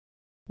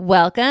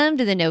Welcome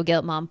to the No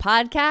Guilt Mom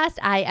podcast.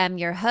 I am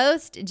your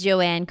host,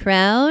 Joanne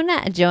Crone,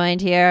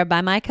 joined here by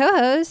my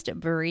co-host,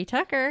 Bree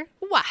Tucker.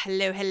 Well,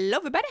 hello,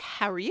 everybody.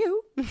 How are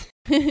you?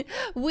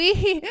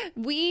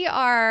 We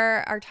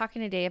are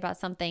talking today about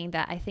something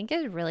that I think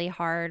is really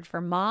hard for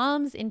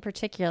moms in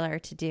particular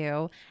to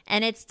do,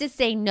 and it's to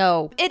say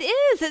no. It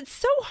is. It's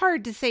so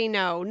hard to say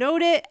no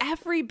to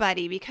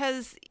everybody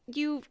because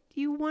you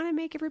want to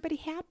make everybody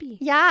happy.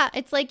 Yeah,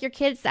 it's like your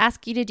kids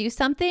ask you to do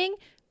something.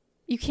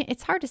 You can't,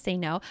 it's hard to say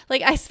no.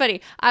 Like, it's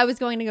funny. I was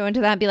going to go into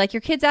that and be like,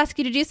 your kids ask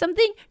you to do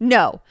something?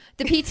 No.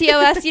 The PTO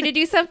asks you to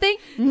do something?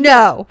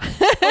 No.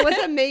 What was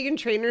that Meghan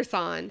Trainor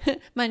song?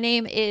 My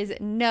name is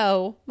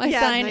No. My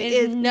sign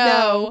is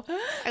no.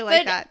 I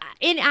like that.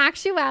 In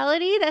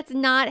actuality, that's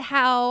not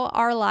how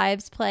our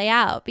lives play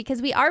out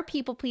because we are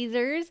people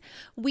pleasers.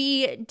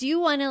 We do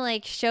want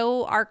to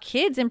show our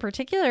kids in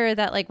particular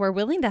that we're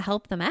willing to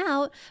help them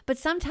out. But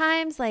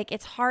sometimes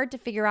it's hard to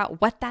figure out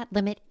what that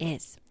limit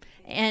is.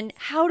 And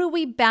how do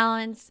we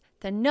balance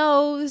the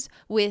no's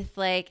with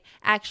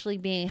actually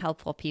being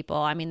helpful people?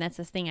 I mean, that's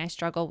this thing I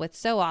struggle with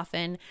so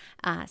often.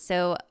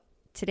 So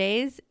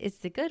today's is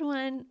the good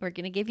one. We're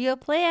going to give you a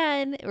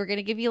plan. We're going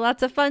to give you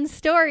lots of fun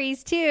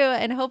stories too.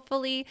 And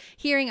hopefully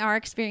hearing our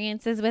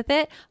experiences with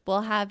it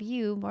will have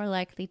you more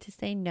likely to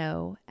say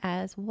no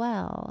as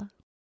well.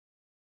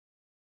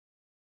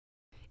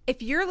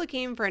 If you're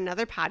looking for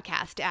another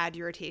podcast to add to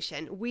your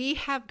rotation, we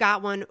have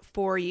got one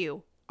for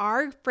you.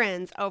 Our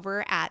friends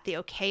over at the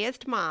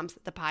Okayest Moms,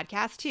 the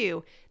podcast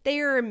too, they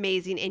are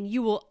amazing and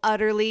you will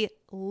utterly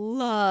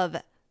love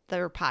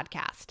their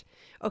podcast.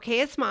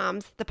 Okayest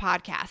Moms, the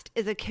podcast,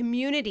 is a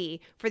community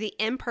for the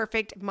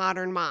imperfect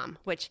modern mom,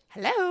 which,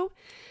 hello.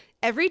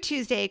 Every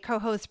Tuesday,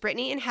 co-hosts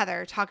Brittany and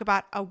Heather talk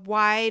about a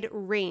wide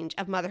range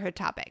of motherhood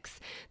topics.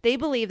 They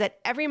believe that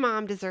every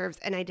mom deserves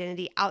an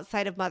identity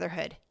outside of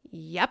motherhood.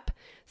 Yep.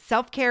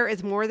 Self-care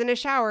is more than a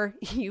shower,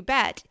 you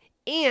bet.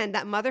 And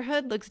that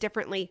motherhood looks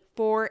differently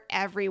for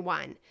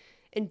everyone.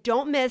 And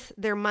don't miss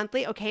their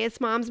monthly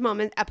Okayest Moms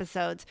Moment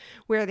episodes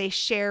where they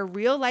share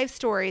real life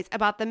stories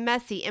about the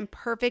messy and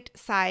perfect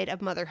side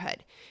of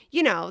motherhood.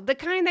 You know, the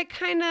kind that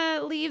kind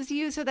of leaves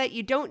you so that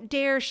you don't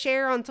dare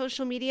share on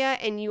social media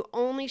and you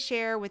only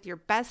share with your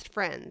best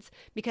friends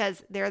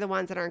because they're the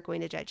ones that aren't going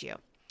to judge you.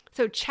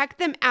 So check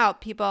them out,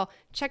 people.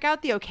 Check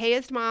out the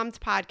Okayest Moms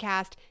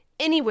podcast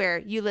anywhere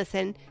you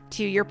listen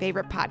to your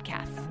favorite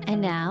podcasts.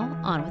 And now,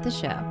 on with the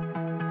show.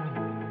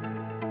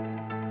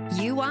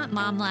 You want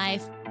mom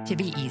life to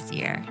be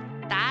easier.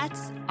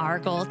 That's our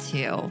goal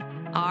too.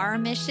 Our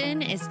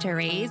mission is to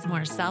raise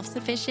more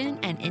self-sufficient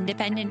and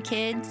independent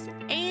kids,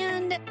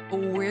 and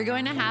we're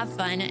going to have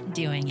fun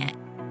doing it.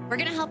 We're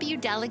going to help you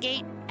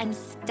delegate and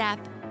step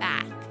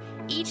back.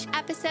 Each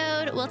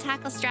episode will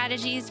tackle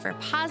strategies for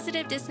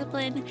positive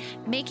discipline,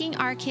 making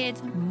our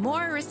kids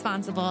more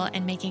responsible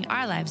and making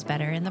our lives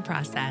better in the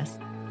process.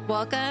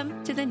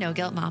 Welcome to the No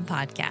Guilt Mom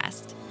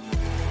podcast.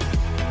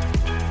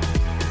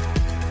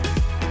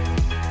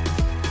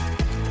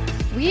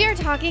 We are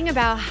talking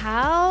about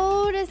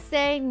how to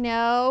say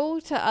no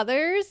to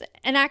others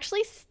and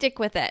actually stick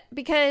with it,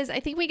 because I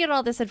think we get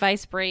all this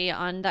advice, Brie,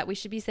 on that we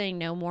should be saying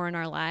no more in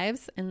our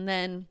lives. And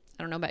then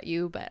I don't know about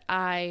you, but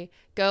I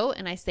go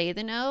and I say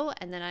the no,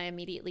 and then I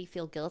immediately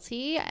feel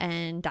guilty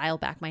and dial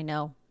back my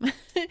no.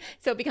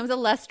 So it becomes a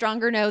less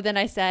stronger no than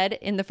I said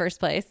in the first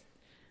place.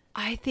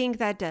 I think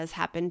that does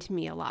happen to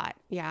me a lot.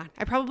 Yeah.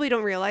 I probably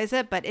don't realize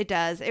it, but it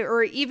does.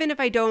 Or even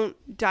if I don't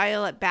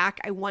dial it back,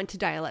 I want to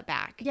dial it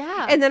back.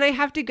 Yeah. And then I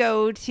have to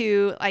go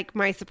to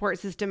my support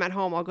system at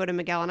home. I'll go to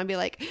Miguel and I'll be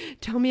like,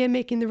 tell me I'm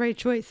making the right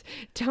choice.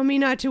 Tell me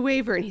not to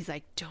waver. And he's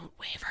like, don't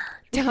waver.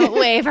 Don't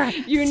waver.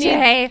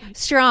 Stay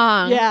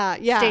strong. Yeah.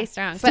 Stay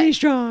strong. Stay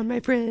strong, my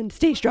friend.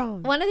 Stay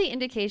strong. One of the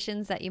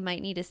indications that you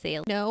might need to say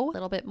no a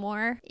little bit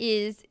more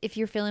is if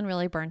you're feeling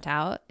really burnt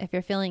out, if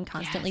you're feeling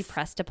constantly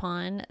pressed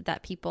upon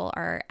that people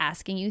are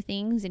asking you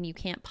things and you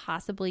can't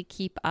possibly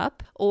keep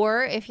up,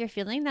 or if you're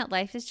feeling that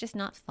life is just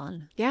not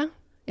fun. Yeah.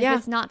 If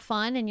it's not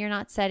fun and you're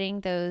not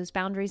setting those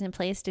boundaries in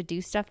place to do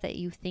stuff that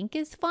you think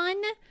is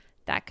fun,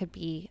 that could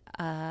be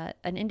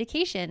an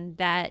indication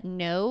that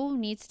no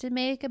needs to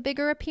make a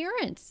bigger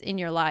appearance in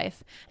your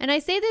life. And I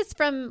say this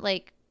from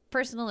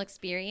personal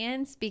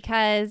experience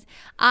because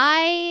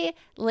I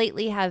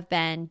lately have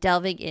been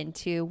delving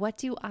into what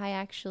do I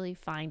actually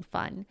find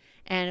fun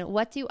and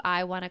what do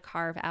I want to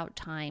carve out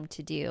time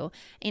to do.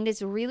 And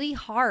it's really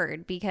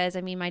hard because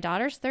my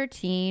daughter's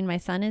 13, my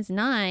son is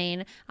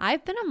 9.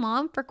 I've been a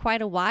mom for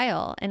quite a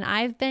while, and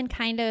I've been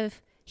kind of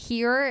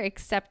here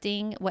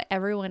accepting what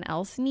everyone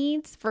else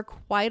needs for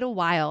quite a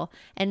while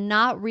and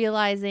not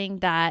realizing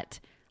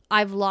that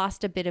I've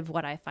lost a bit of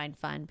what I find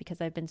fun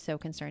because I've been so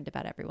concerned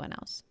about everyone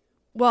else.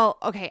 Well,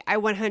 okay, I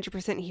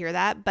 100% hear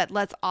that, but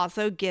let's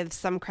also give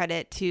some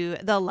credit to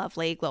the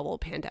lovely global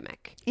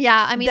pandemic.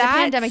 Yeah, the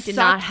pandemic did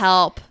not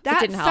help.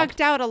 That sucked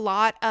out a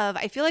lot of,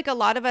 I feel like a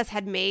lot of us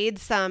had made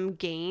some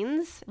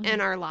gains in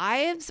our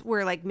lives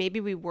where maybe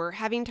we were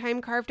having time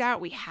carved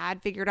out. We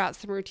had figured out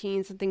some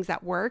routines and things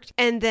that worked.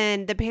 And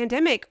then the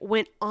pandemic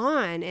went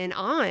on and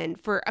on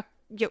for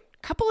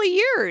couple of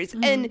years.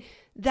 And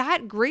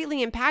that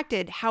greatly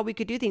impacted how we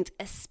could do things,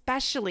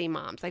 especially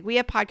moms. Like we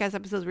have podcast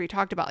episodes where we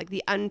talked about like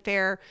the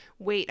unfair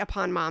weight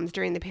upon moms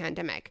during the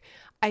pandemic.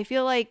 I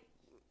feel like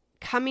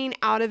coming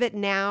out of it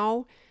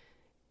now,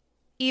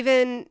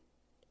 even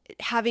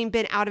having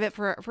been out of it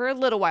for a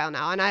little while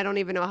now, and I don't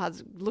even know how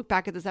to look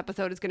back at this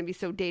episode is going to be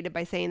so dated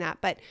by saying that,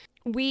 but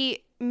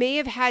we may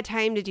have had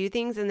time to do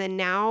things, and then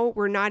now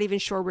we're not even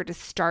sure where to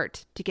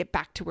start to get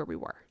back to where we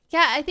were.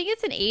 Yeah, I think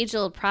it's an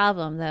age-old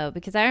problem, though,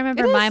 because I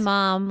remember my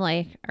mom,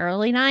 like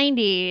early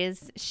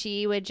 90s,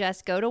 she would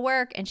just go to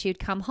work and she would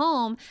come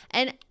home.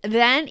 And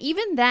then,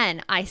 even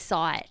then, I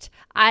saw it.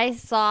 I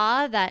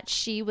saw that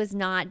she was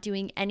not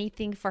doing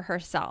anything for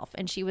herself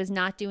and she was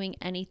not doing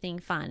anything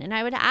fun. And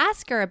I would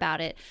ask her about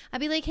it. I'd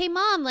be like, hey,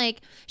 Mom,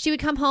 like she would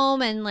come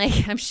home and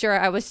like, I'm sure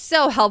I was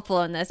so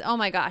helpful in this. Oh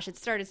my gosh, it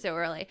started so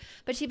early.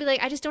 But she'd be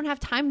like, I just don't have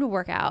time to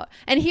work out.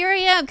 And here I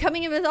am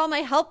coming in with all my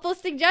helpful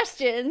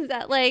suggestions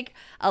at like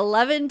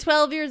 11,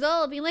 12 years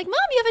old, being like, Mom,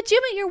 you have a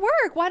gym at your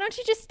work. Why don't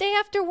you just stay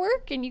after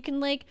work and you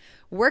can like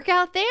work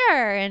out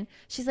there? And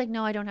she's like,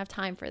 no, I don't have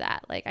time for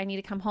that. Like, I need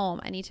to come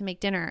home. I need to make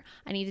dinner.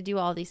 I need to do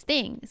all these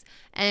things.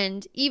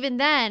 And even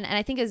then, and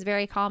I think it was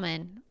very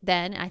common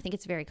then, I think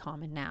it's very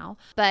common now,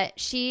 but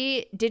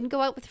she didn't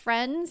go out with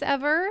friends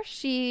ever.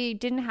 She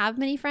didn't have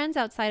many friends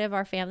outside of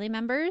our family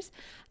members.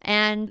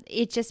 And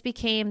it just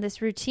became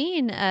this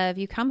routine of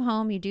you come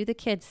home, you do the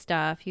kids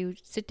stuff, you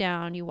sit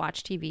down, you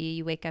watch TV,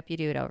 you wake up, you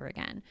do it over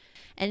again.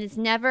 And it's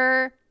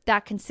never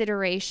that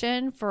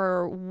consideration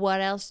for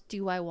what else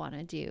do I want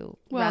to do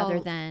rather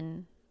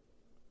than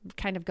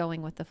kind of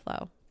going with the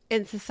flow.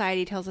 And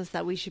society tells us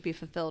that we should be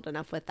fulfilled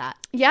enough with that.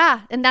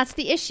 Yeah. And that's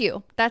the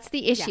issue. That's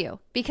the issue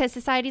because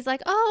society's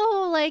like,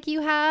 oh, like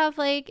you have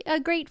like a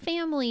great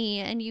family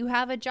and you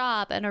have a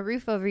job and a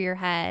roof over your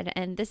head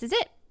and this is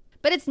it.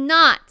 But it's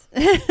not.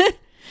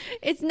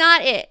 It's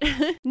not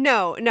it.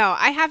 No.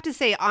 I have to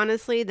say,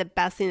 honestly, the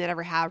best thing that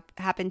ever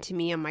happened to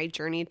me on my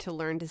journey to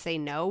learn to say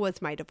no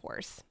was my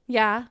divorce.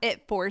 Yeah.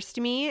 It forced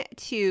me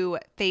to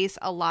face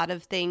a lot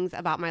of things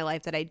about my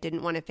life that I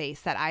didn't want to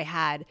face, that I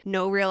had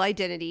no real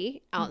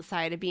identity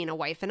outside of being a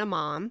wife and a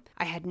mom.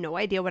 I had no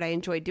idea what I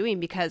enjoyed doing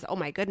because, oh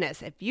my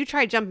goodness, if you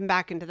try jumping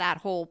back into that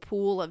whole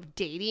pool of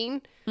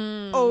dating,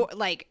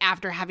 like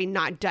after having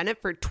not done it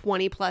for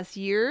 20 plus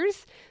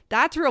years,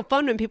 that's real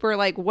fun when people are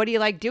like, what do you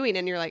like doing?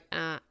 And you're like,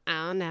 I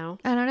don't know.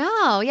 I don't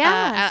know.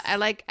 Yeah. I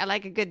like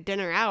a good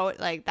dinner out.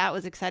 Like that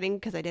was exciting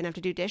because I didn't have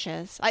to do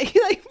dishes.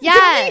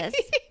 Yes.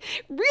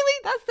 Really,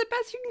 that's the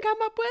best you can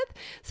come up with.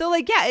 So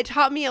like, yeah, it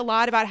taught me a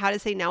lot about how to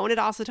say no. And it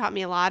also taught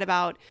me a lot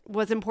about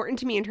what's important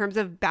to me in terms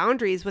of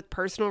boundaries with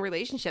personal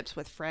relationships,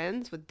 with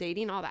friends, with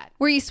dating, all that.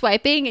 Were you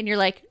swiping and you're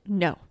like,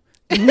 no.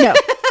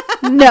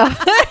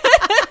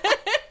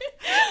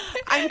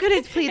 I'm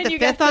going to plead the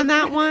fifth on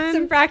that one.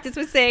 Some practice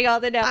with saying all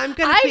the no. I'm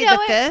going to plead the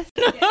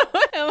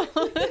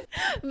fifth.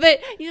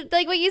 But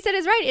like what you said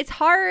is right. It's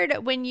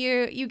hard when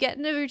you get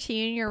in a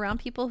routine, you're around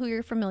people who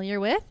you're familiar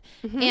with,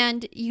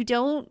 and you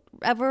don't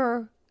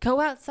ever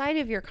go outside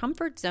of your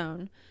comfort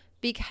zone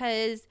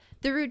because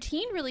the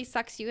routine really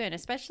sucks you in,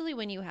 especially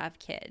when you have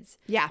kids.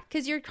 Yeah.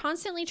 Because you're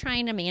constantly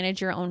trying to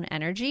manage your own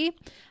energy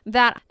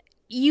that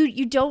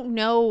you don't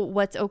know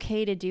what's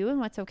okay to do and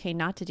what's okay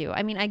not to do.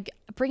 I mean, I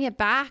bring it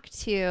back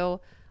to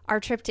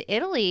our trip to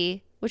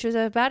Italy, which was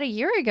about a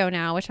year ago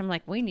now, which I'm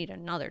like, we need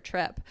another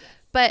trip.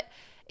 But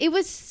it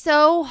was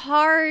so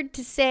hard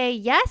to say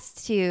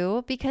yes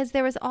to because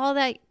there was all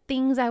that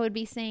things I would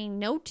be saying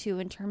no to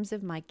in terms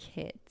of my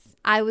kids.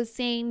 I was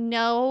saying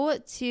no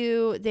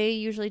to, they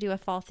usually do a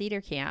fall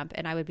theater camp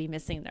and I would be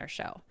missing their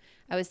show.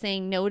 I was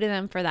saying no to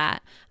them for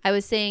that. I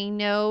was saying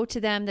no to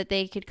them that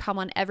they could come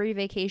on every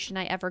vacation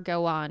I ever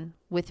go on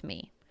with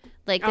me.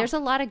 Like there's a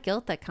lot of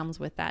guilt that comes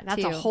with that too.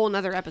 That's a whole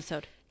nother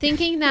episode.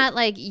 Thinking that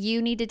like you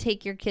need to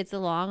take your kids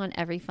along on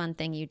every fun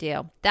thing you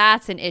do.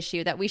 That's an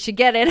issue that we should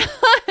get in on.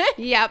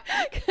 Yep.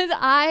 Because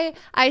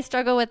I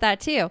struggle with that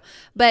too.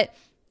 But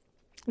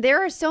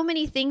there are so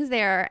many things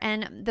there.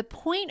 And the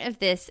point of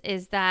this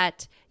is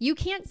that you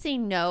can't say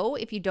no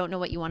if you don't know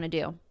what you want to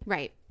do.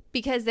 Right.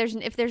 Because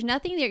if there's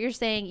nothing that you're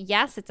saying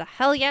yes, it's a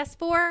hell yes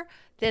for,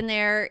 then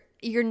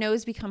your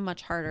no's become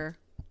much harder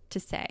to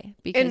say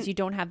because you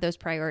don't have those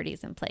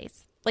priorities in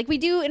place. Like we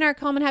do in our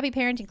Calm and Happy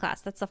Parenting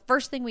class. That's the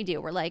first thing we do.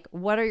 We're like,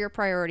 what are your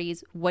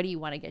priorities? What do you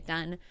want to get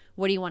done?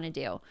 What do you want to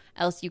do?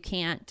 Else you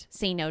can't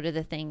say no to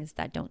the things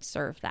that don't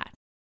serve that.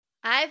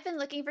 I've been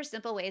looking for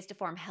simple ways to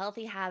form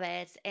healthy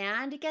habits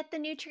and get the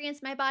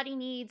nutrients my body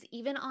needs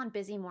even on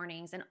busy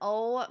mornings. And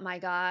oh my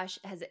gosh,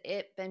 has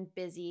it been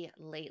busy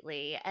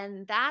lately.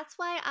 And that's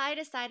why I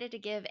decided to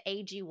give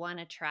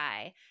AG1 a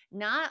try.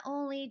 Not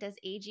only does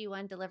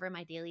AG1 deliver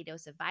my daily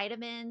dose of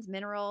vitamins,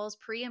 minerals,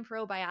 pre and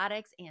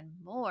probiotics, and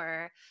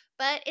more,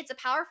 but it's a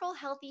powerful,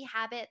 healthy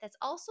habit that's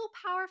also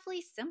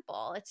powerfully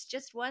simple. It's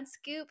just one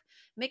scoop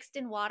mixed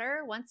in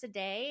water once a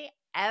day,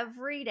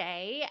 every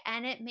day,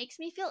 and it makes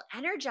me feel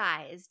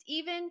energized.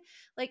 Even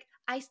like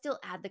I still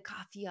add the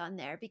coffee on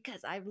there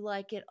because I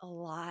like it a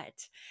lot.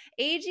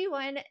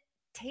 AG1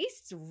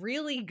 tastes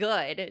really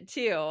good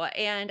too.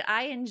 And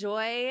I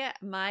enjoy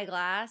my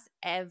glass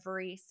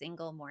every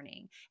single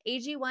morning.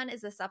 AG1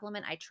 is a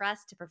supplement I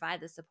trust to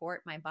provide the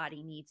support my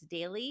body needs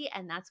daily.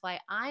 And that's why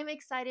I'm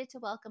excited to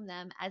welcome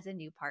them as a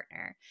new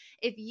partner.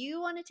 If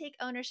you want to take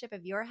ownership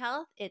of your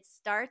health, it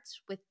starts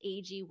with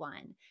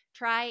AG1.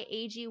 Try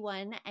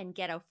AG1 and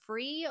get a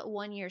free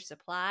 1-year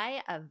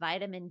supply of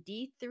vitamin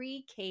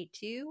D3,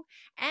 K2,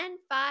 and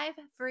 5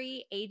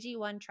 free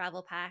AG1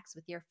 travel packs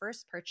with your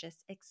first purchase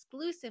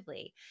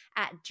exclusively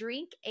at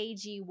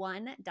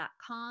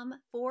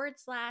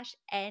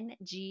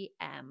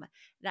drinkag1.com/NGM.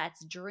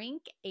 That's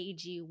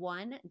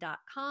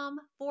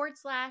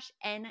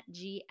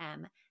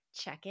drinkag1.com/NGM.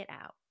 Check it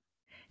out.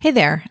 Hey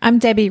there, I'm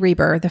Debbie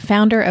Reber, the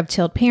founder of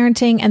Tilt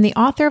Parenting and the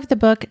author of the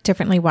book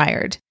Differently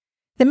Wired.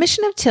 The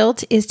mission of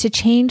Tilt is to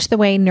change the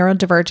way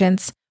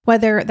neurodivergence,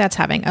 whether that's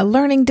having a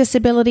learning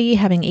disability,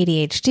 having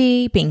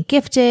ADHD, being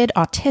gifted,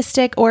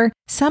 autistic, or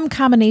some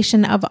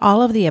combination of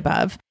all of the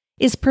above,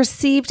 is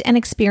perceived and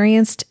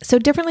experienced so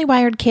differently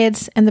wired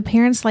kids and the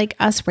parents like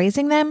us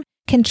raising them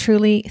can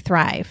truly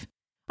thrive.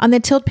 On the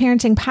Tilt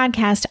Parenting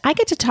podcast, I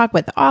get to talk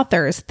with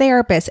authors,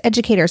 therapists,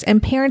 educators, and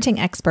parenting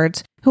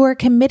experts who are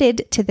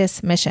committed to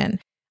this mission.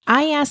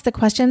 I ask the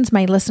questions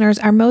my listeners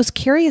are most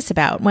curious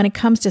about when it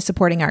comes to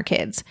supporting our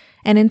kids.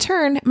 And in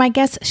turn, my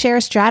guests share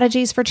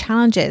strategies for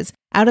challenges,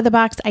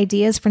 out-of-the-box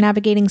ideas for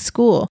navigating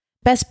school,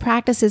 best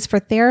practices for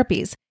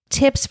therapies,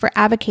 tips for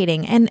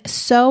advocating, and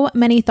so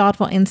many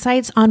thoughtful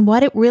insights on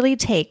what it really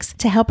takes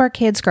to help our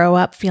kids grow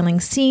up feeling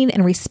seen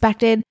and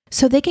respected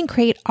so they can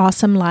create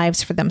awesome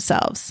lives for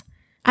themselves.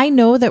 I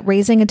know that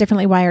raising a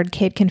differently wired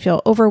kid can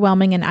feel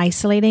overwhelming and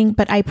isolating,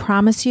 but I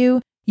promise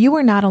you, you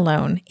are not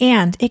alone,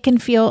 and it can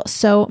feel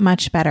so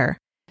much better.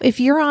 If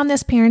you're on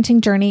this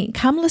parenting journey,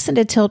 come listen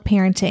to Tilt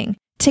Parenting.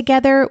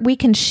 Together, we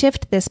can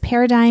shift this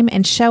paradigm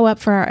and show up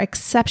for our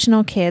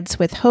exceptional kids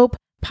with hope,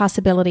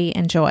 possibility,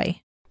 and joy.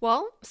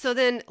 Well, so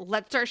then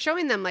let's start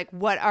showing them like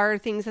what are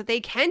things that they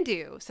can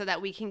do so that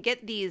we can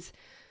get these.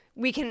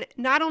 We can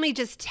not only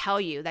just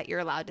tell you that you're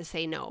allowed to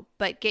say no,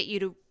 but get you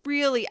to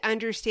really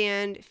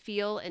understand,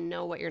 feel, and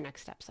know what your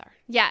next steps are.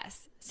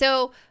 Yes.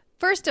 So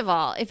first of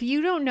all, if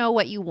you don't know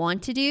what you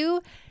want to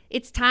do,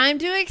 it's time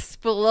to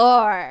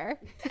explore.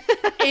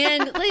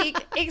 And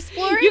like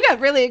exploring, you got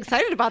really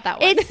excited about that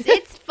one.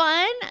 It's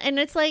fun, and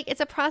it's like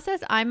it's a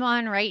process I'm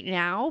on right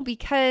now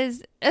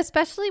because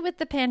especially with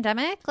the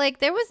pandemic, like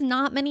there was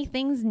not many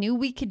things new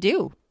we could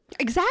do.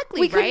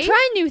 Exactly. We couldn't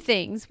try new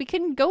things. We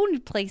couldn't go new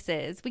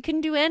places. We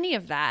couldn't do any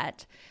of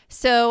that.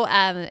 So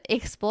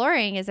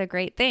exploring is a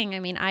great thing. I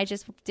mean, I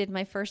just did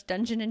my first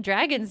Dungeons and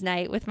Dragons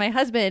night with my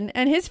husband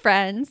and his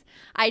friends.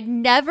 I'd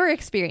never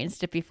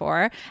experienced it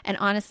before. And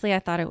honestly, I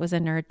thought it was a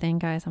nerd thing,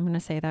 guys. I'm going to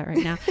say that right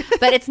now.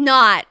 But it's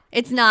not.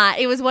 It's not.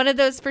 It was one of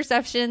those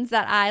perceptions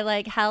that I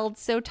like held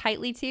so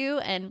tightly to.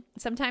 And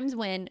sometimes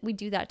when we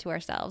do that to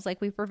ourselves, like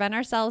we prevent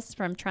ourselves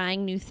from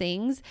trying new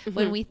things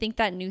when we think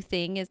that new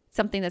thing is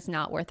something that's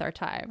not worth our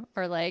time,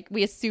 or like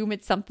we assume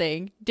it's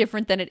something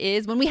different than it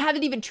is when we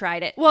haven't even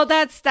tried it. Well,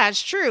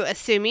 that's true.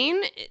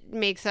 Assuming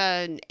makes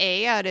an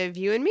A out of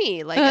you and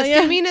me. Like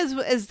assuming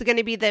is going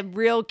to be the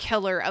real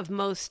killer of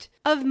most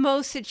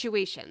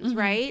situations,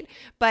 right?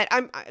 But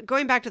I'm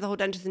going back to the whole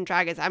Dungeons and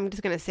Dragons. I'm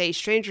just going to say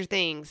Stranger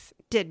Things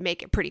did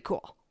make it pretty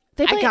cool.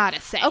 I gotta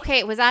say.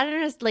 Okay, was that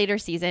in a later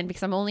season?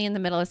 Because I'm only in the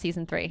middle of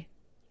season 3.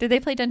 Did they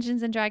play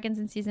Dungeons and Dragons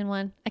in season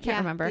 1? I can't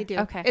remember. They do.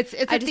 Okay, it's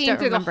a theme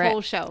through the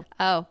whole show.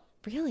 Oh.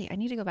 Really? I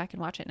need to go back and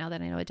watch it now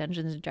that I know what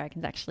Dungeons and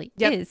Dragons actually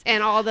is.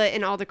 And all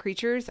the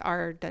creatures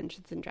are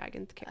Dungeons and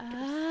Dragons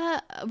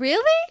characters.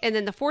 Really? And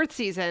then the 4th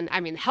season, I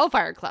mean,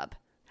 Hellfire Club.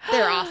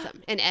 They're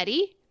awesome. And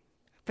Eddie?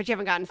 But you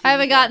haven't gotten season I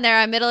haven't 4. gotten there.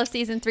 I'm middle of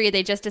season 3.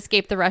 They just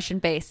escaped the Russian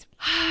base.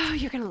 Oh,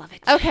 you're going to love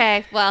it.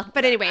 Okay. Well.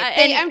 But anyway,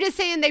 I'm just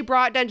saying they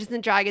brought Dungeons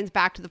and Dragons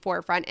back to the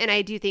forefront. And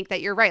I do think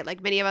that you're right.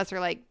 Like many of us are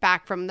like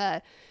back from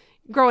the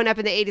growing up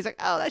in the 80s, like,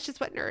 oh, that's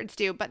just what nerds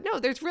do. But no,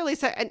 there's really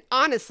and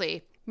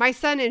honestly, my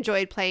son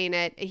enjoyed playing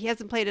it. He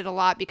hasn't played it a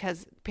lot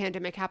because the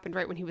pandemic happened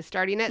right when he was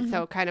starting it.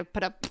 So kind of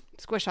put a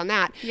squish on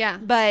that. Yeah.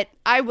 But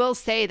I will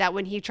say that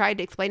when he tried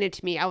to explain it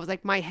to me, I was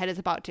like, my head is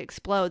about to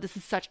explode. This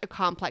is such a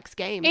complex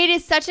game. It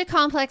is such a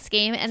complex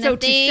game. And so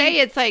to say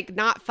it's like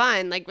not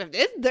fun, like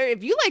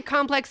if you like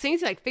complex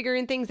things, you like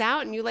figuring things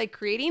out and you like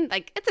creating,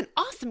 like it's an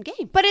awesome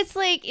game. But it's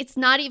like, it's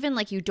not even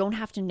like you don't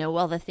have to know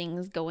all the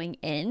things going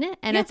in.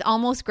 And it's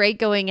almost great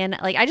going in.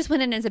 Like I just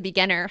went in as a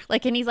beginner,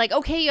 like, and he's like,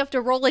 okay, you have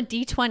to roll a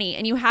D20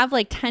 and you have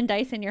like 10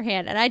 dice in your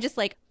hand. And I just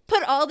like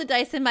put all the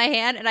dice in my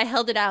hand and I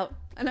held it out.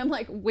 And I'm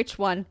like, which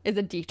one is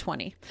a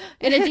D20?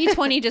 And a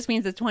D20 just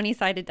means it's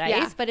 20-sided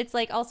dice, but it's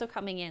like also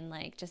coming in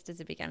like just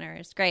as a beginner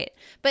is great.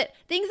 But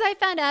things I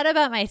found out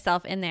about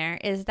myself in there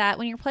is that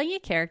when you're playing a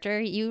character,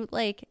 you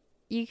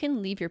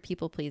can leave your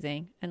people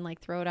pleasing and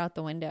like throw it out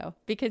the window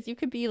because you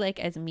could be like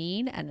as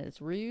mean and as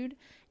rude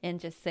and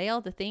just say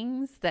all the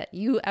things that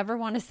you ever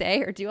want to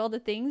say or do all the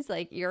things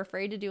like you're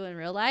afraid to do in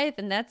real life.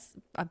 And that's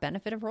a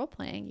benefit of role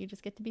playing. You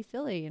just get to be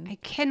silly. And I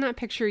cannot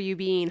picture you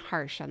being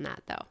harsh on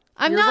that, though.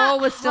 I'm Your not role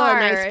was still a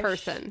nice harsh.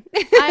 person.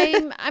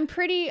 I'm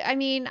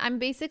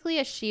basically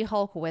a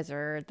She-Hulk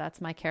wizard.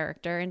 That's my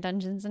character in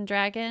Dungeons and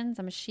Dragons.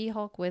 I'm a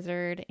She-Hulk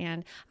wizard,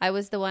 and I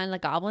was the one the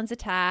goblins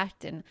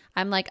attacked, and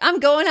I'm like, I'm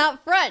going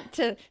out front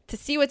to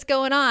see what's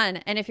going on.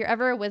 And if you're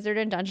ever a wizard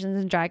in Dungeons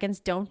and Dragons,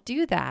 don't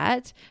do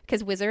that,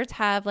 because wizards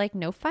have like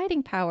no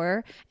fighting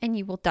power and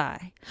you will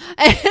die.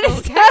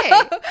 Okay.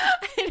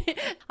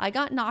 I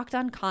got knocked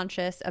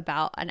unconscious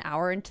about an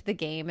hour into the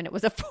game, and it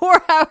was a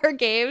 4-hour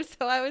game,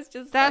 so I was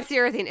just That's the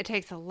other thing. It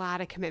takes a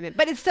lot of commitment,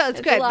 but it's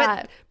good. a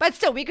lot. But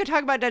still, we could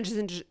talk about Dungeons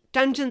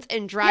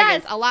and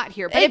Dragons Yes. a lot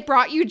here. But it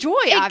brought you joy,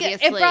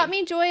 obviously. It brought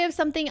me joy of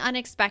something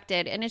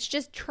unexpected, and it's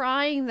just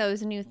trying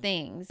those new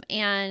things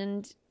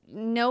and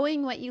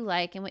knowing what you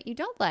like and what you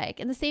don't like.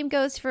 And the same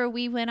goes for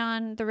we went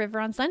on the river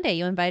on Sunday.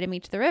 You invited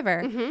me to the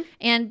river. Mm-hmm.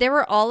 And there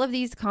were all of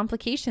these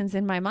complications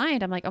in my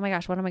mind. I'm like, oh my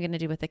gosh, what am I going to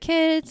do with the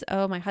kids?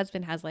 Oh, my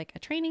husband has like a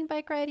training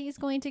bike ride he's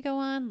going to go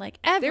on. Like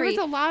There was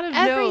a lot of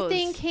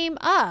everything no's. came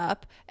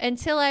up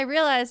until I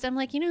realized, I'm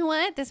like, you know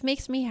what? This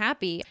makes me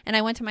happy. And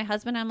I went to my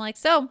husband. I'm like,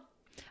 so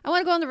I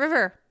want to go on the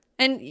river.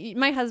 And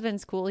my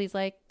husband's cool. He's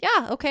like,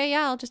 yeah, okay,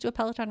 yeah, I'll just do a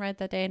Peloton ride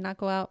that day and not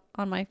go out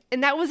on my.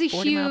 And that was a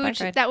 40-mile bike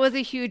ride. that was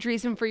a huge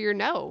reason for your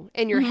no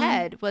in your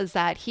head, was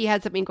that he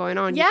had something going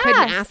on. Yes. You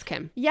couldn't ask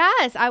him.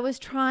 Yes, I was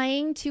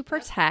trying to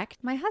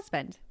protect my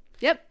husband,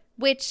 Yep.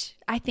 which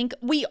I think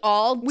we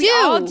all do. We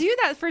all do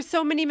that for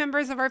so many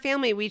members of our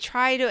family. We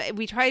try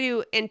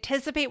to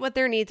anticipate what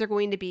their needs are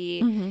going to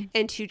be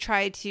and to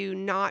try to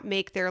not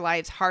make their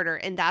lives harder.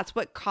 And that's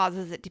what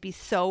causes it to be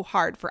so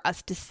hard for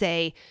us to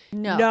say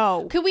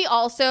no. Could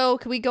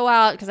we go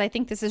out? Because I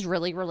think this is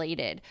really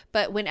related.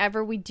 But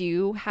whenever we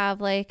do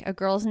have like a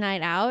girls'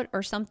 night out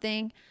or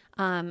something,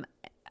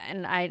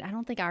 and I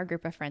don't think our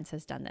group of friends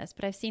has done this,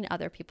 but I've seen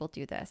other people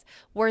do this,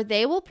 where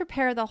they will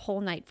prepare the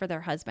whole night for their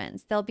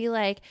husbands. They'll be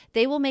like,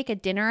 they will make a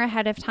dinner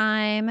ahead of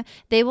time.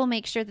 They will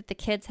make sure that the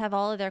kids have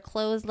all of their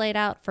clothes laid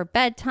out for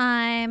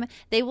bedtime.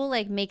 They will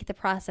like make the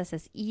process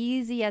as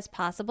easy as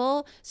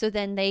possible. So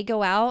then they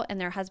go out and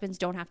their husbands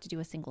don't have to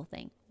do a single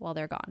thing while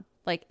they're gone.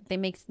 Like they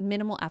make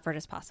minimal effort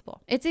as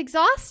possible. It's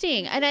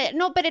exhausting. And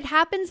but it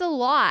happens a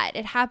lot.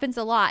 It happens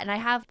a lot. And I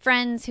have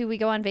friends who we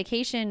go on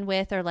vacation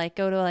with or like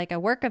go to like a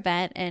work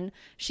event, and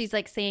she's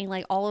like saying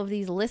like all of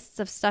these lists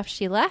of stuff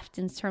she left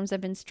in terms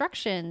of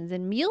instructions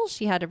and meals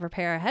she had to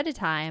prepare ahead of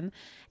time.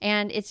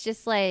 And it's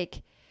just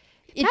like,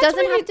 it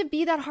doesn't have to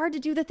be that hard to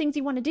do the things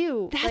you want to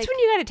do. That's like, when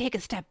you got to take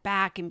a step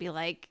back and be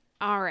like,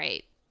 all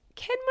right,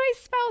 can my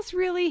spouse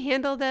really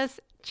handle this?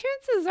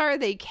 Chances are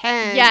they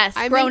can. Yes,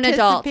 I'm grown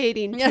adult.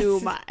 anticipating Yes. too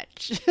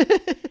much.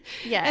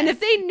 Yes. And if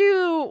they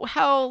knew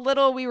how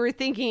little we were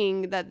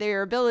thinking that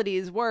their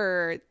abilities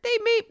were, they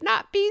may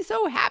not be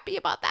so happy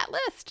about that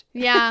list.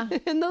 Yeah.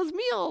 And those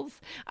meals.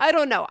 I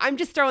don't know. I'm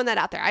just throwing that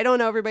out there. I don't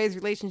know everybody's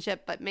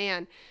relationship, but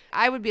man,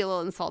 I would be a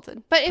little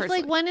insulted. But if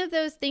personally. like one of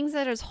those things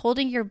that is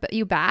holding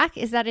you back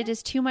is that it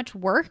is too much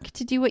work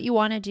to do what you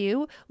want to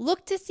do,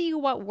 look to see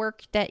what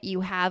work that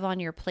you have on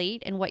your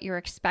plate and what you're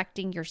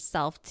expecting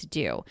yourself to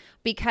do.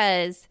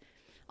 Because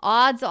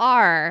odds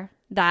are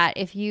that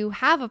if you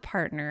have a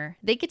partner,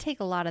 they could take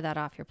a lot of that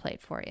off your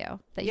plate for you.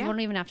 That you Yeah. don't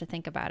even have to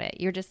think about it.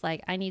 You're just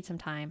like, I need some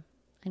time.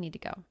 I need to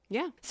go.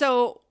 Yeah.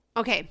 So,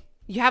 okay.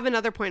 You have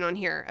another point on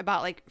here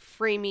about like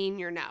framing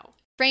your no.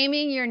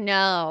 Framing your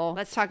no.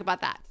 Let's talk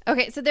about that.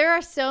 Okay, so there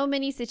are so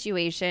many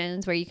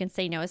situations where you can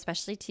say no,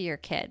 especially to your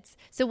kids.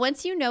 So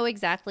once you know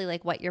exactly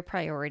like what your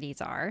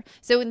priorities are.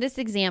 So in this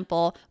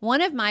example,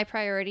 one of my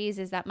priorities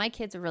is that my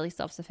kids are really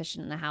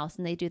self-sufficient in the house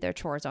and they do their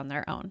chores on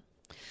their own.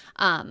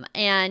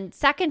 And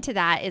second to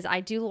that is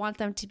I do want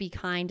them to be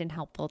kind and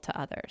helpful to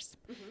others.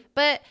 Mm-hmm.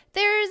 But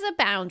there's a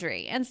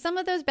boundary, and some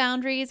of those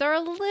boundaries are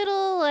a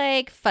little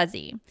like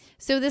fuzzy.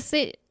 So this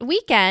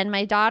weekend,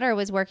 my daughter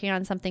was working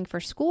on something for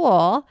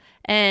school,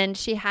 and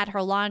she had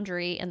her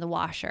laundry in the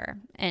washer,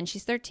 and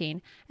she's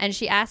 13. And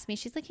she asked me,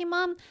 she's like, hey,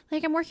 Mom,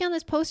 like I'm working on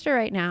this poster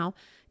right now.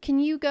 Can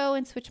you go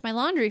and switch my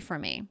laundry for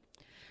me?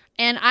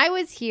 And I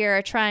was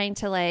here trying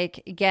to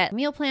like get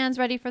meal plans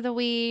ready for the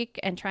week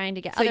and trying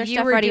to get So other you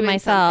stuff were ready doing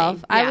myself.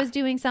 something. I Yeah. was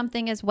doing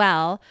something as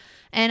well.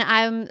 And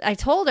I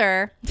told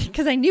her,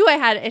 because I knew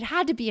it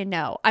had to be a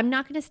no. I'm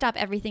not going to stop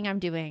everything I'm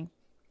doing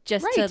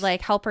just to Right.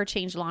 like help her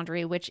change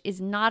laundry, which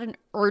is not an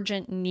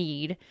urgent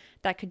need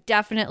that could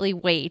definitely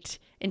wait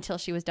until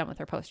she was done with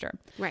her poster.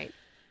 Right.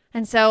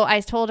 And so I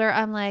told her,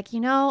 I'm like, you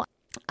know,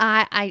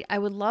 I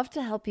would love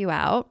to help you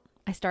out.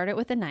 I started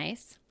with a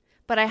nice,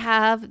 but I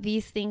have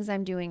these things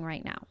I'm doing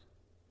right now.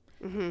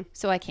 Mm-hmm.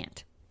 So I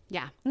can't.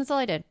 Yeah. And that's all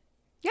I did.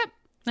 Yep.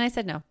 And I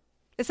said no.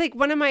 It's like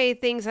one of my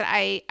things that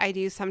I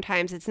do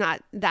sometimes. It's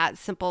not that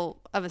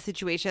simple of a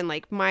situation.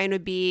 Like mine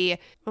would be,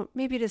 well,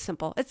 maybe it is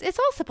simple. It's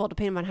all simple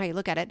depending on how you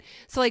look at it.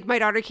 So like my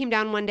daughter came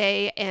down one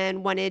day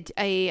and wanted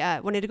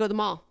to go to the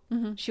mall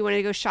Mm-hmm. She wanted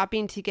to go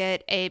shopping to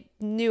get a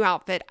new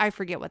outfit. I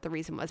forget what the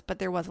reason was, but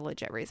there was a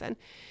legit reason.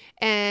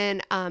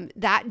 And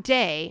that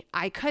day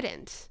I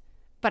couldn't,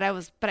 but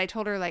I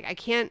told her like, I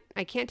can't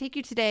take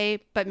you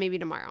today, but maybe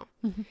tomorrow.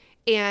 Mm-hmm.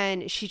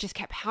 And she just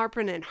kept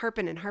harping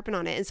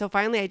on it. And so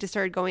finally I just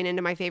started going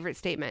into my favorite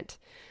statement.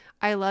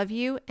 I love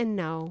you and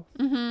no.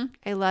 Mm-hmm.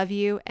 I love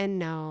you and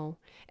no.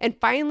 And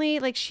finally,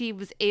 like, she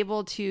was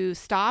able to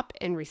stop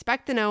and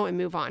respect the no and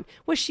move on.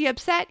 Was she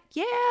upset?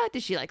 Yeah.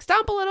 Did she like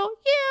stomp a little?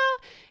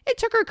 Yeah. It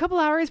took her a couple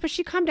hours, but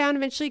she calmed down,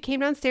 eventually came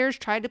downstairs,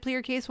 tried to plead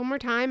her case one more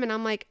time. And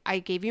I'm like, I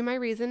gave you my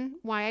reason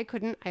why I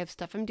couldn't. I have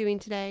stuff I'm doing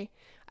today.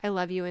 I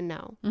love you and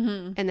no.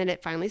 Mm-hmm. And then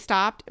it finally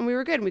stopped and we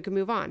were good and we could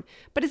move on.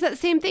 But it's that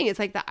same thing. It's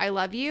like the I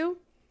love you.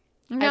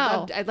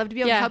 No. I'd love to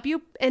be able to help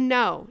you. And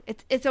no,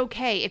 it's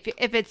okay.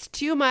 If it's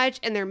too much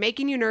and they're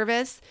making you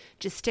nervous,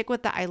 just stick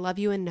with the I love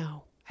you and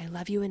no. I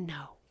love you and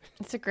no.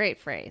 It's a great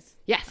phrase.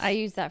 Yes. I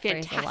use that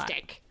phrase a lot.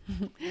 Fantastic.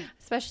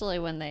 Especially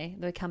when they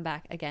come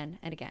back again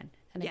and again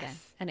and again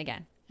and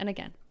again and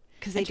again.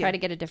 Because they try to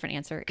get a different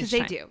answer. Because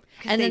they do.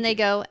 And then they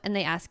go and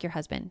they ask your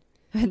husband,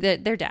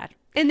 their dad.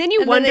 And then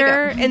you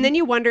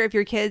wonder if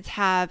your kids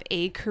have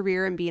a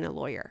career in being a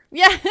lawyer.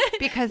 Yeah.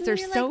 Because they're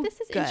so like,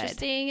 this is good.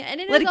 Interesting. And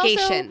it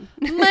Litigation.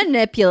 is also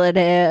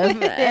manipulative.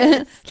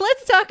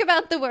 Let's talk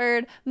about the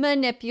word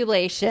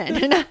manipulation.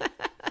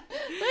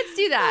 Let's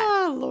do that.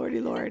 Oh, Lordy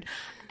Lord.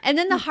 And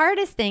then the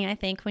hardest thing, I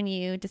think, when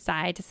you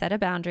decide to set a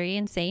boundary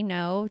and say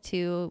no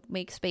to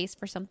make space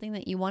for something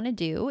that you want to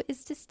do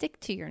is to stick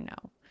to your no.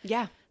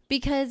 Yeah.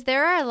 Because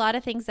there are a lot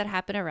of things that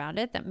happen around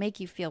it that make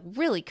you feel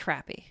really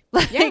crappy.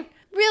 Yeah.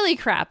 Really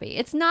crappy.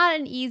 It's not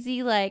an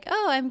easy like,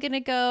 oh, I'm going to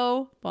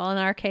go, well, in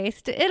our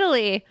case, to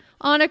Italy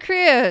on a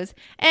cruise.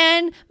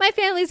 And my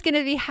family's going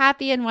to be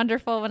happy and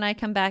wonderful when I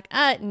come back.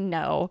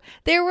 No.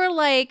 There were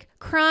like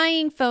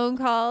crying phone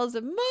calls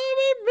of, Mom,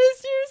 I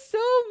miss you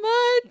so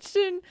much.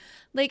 And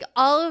like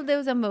all of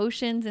those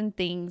emotions and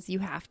things you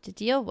have to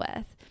deal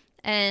with.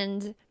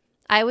 And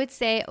I would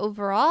say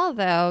overall,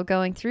 though,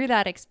 going through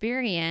that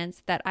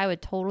experience, that I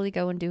would totally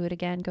go and do it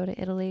again, go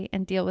to Italy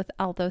and deal with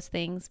all those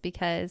things,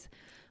 because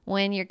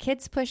when your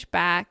kids push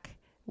back,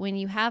 when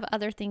you have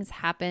other things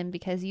happen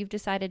because you've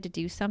decided to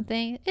do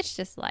something, it's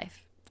just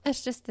life.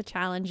 It's just the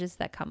challenges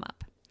that come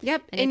up.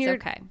 Yep. And it's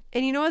okay.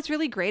 And you know what's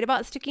really great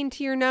about sticking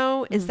to your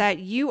no is that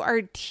you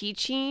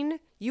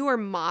are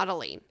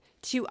modeling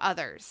to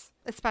others,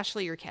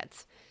 especially your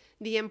kids,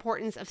 the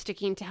importance of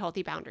sticking to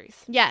healthy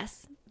boundaries.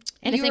 Yes.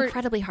 And it's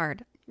incredibly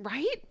hard.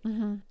 Right?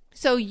 Mm-hmm.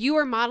 So you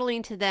are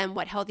modeling to them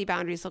what healthy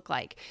boundaries look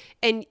like.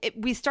 And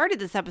we started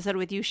this episode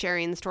with you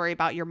sharing the story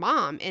about your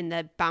mom and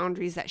the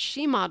boundaries that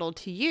she modeled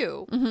to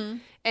you,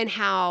 and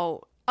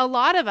how a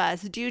lot of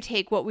us do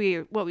take what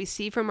we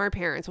see from our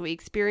parents, what we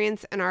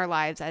experience in our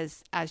lives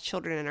as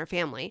children in our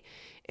family,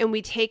 and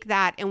we take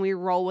that and we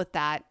roll with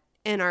that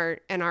in our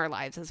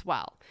lives as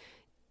well.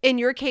 In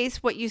your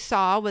case, what you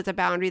saw was a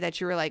boundary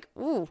that you were like,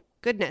 "Ooh,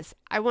 goodness,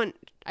 I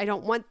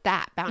don't want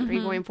that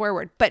boundary going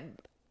forward." But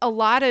a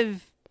lot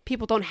of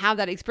people don't have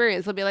that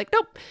experience. They'll be like,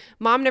 nope,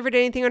 Mom never did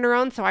anything on her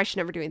own, so I should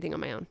never do anything on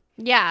my own.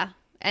 Yeah.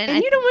 And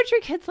you don't want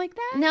your kids like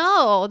that?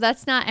 No,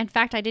 that's not. In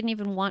fact, I didn't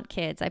even want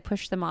kids. I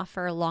pushed them off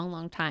for a long,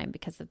 long time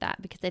because of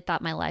that, because they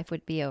thought my life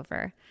would be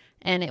over.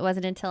 And it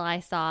wasn't until I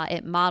saw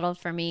it modeled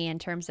for me in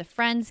terms of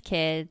friends'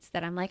 kids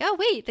that I'm like, oh,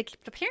 wait,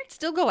 the parents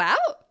still go out?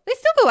 They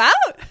still go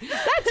out?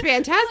 That's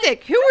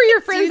fantastic. Who were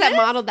your friends that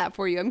modeled that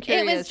for you? I'm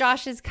curious. It was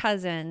Josh's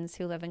cousins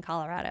who live in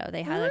Colorado.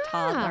 They had a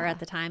toddler at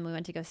the time. We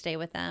went to go stay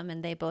with them,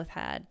 and they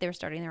were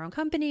starting their own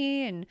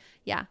company. And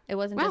yeah, it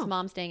wasn't just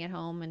mom staying at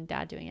home and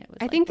dad doing it.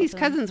 I think these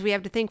cousins, we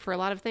have to thank for a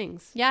lot of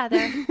things. Yeah,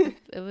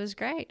 it was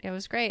great. It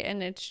was great.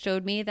 And it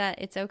showed me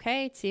that it's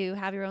okay to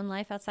have your own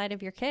life outside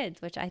of your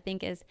kids, which I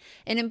think is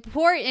an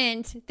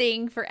important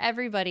thing for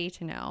everybody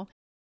to know.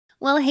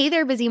 Well, hey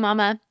there, busy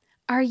mama.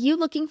 Are you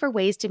looking for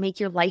ways to make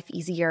your life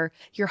easier,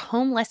 your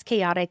home less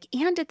chaotic,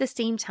 and at the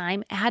same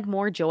time add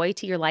more joy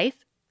to your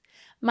life?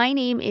 My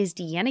name is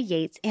Deanna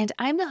Yates, and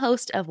I'm the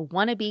host of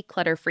Wanna Be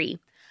Clutter Free,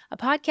 a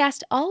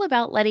podcast all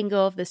about letting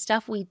go of the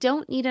stuff we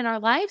don't need in our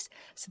lives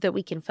so that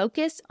we can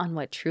focus on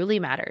what truly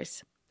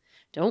matters.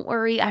 Don't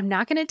worry, I'm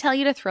not going to tell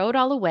you to throw it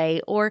all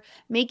away or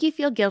make you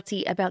feel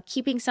guilty about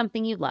keeping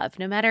something you love,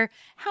 no matter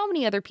how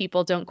many other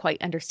people don't quite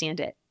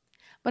understand it.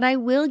 But I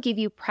will give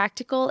you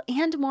practical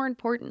and, more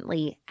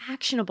importantly,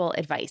 actionable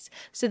advice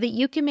so that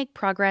you can make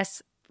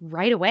progress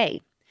right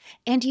away.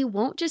 And you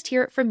won't just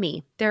hear it from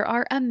me. There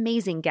are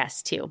amazing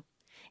guests too.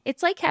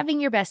 It's like having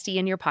your bestie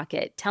in your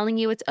pocket telling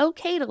you it's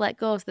okay to let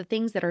go of the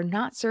things that are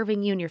not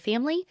serving you and your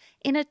family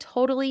in a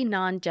totally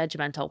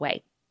non-judgmental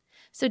way.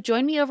 So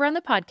join me over on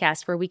the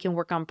podcast where we can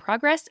work on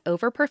progress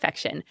over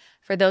perfection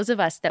for those of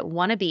us that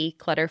want to be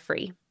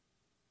clutter-free.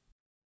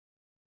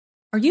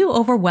 Are you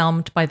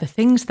overwhelmed by the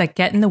things that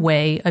get in the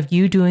way of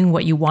you doing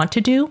what you want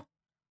to do?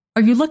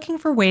 Are you looking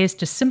for ways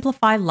to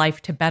simplify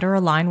life to better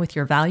align with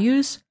your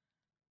values?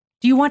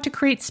 Do you want to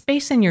create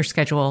space in your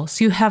schedule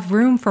so you have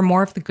room for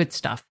more of the good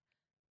stuff?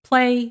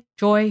 Play,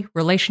 joy,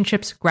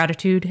 relationships,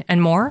 gratitude,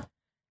 and more?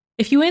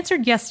 If you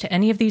answered yes to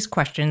any of these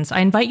questions, I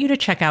invite you to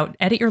check out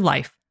Edit Your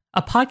Life,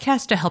 a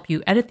podcast to help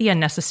you edit the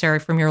unnecessary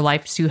from your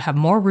life so you have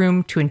more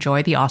room to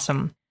enjoy the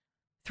awesome.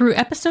 Through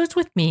episodes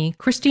with me,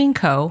 Christine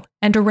Coe,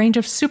 and a range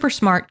of super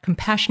smart,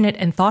 compassionate,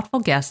 and thoughtful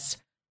guests,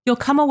 you'll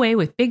come away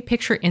with big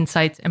picture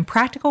insights and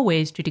practical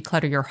ways to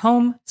declutter your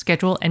home,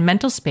 schedule, and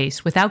mental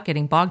space without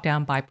getting bogged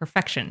down by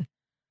perfection.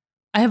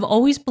 I have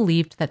always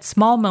believed that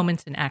small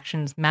moments and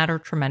actions matter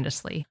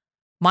tremendously.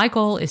 My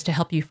goal is to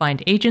help you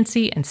find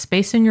agency and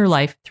space in your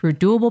life through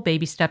doable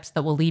baby steps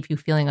that will leave you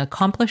feeling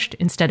accomplished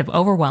instead of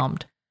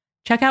overwhelmed.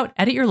 Check out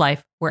Edit Your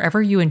Life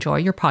wherever you enjoy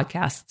your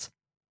podcasts.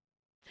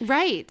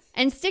 Right.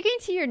 And sticking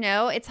to your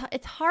no,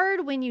 it's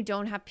hard when you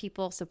don't have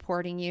people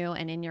supporting you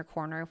and in your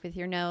corner with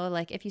your no.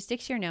 Like if you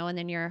stick to your no and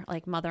then your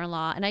like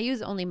mother-in-law, and I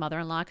use only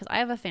mother-in-law because I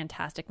have a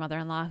fantastic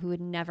mother-in-law who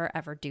would never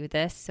ever do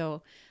this.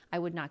 So I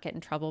would not get in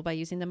trouble by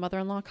using the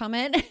mother-in-law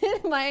comment.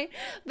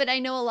 But I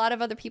know a lot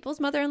of other people's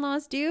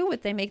mother-in-laws do,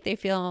 what they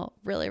feel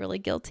really, really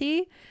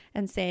guilty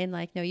and saying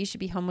like, no, you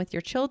should be home with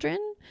your children.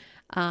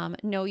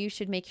 No, you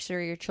should make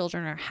sure your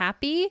children are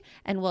happy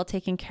and well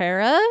taken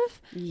care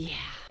of.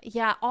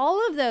 Yeah,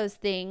 all of those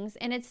things.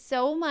 And it's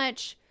so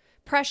much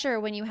pressure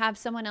when you have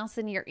someone else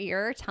in your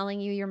ear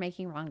telling you you're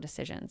making wrong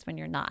decisions when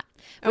you're not.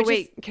 Oh,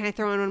 wait, can I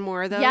throw in one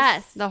more of those?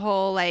 Yes. The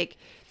whole like,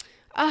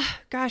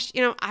 gosh,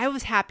 I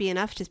was happy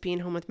enough just being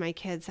home with my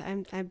kids.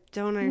 I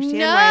don't understand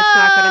why it's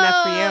not good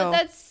enough for you.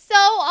 That's so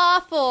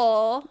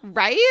awful.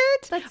 Right?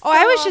 That's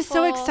I was so just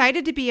so awful.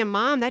 excited to be a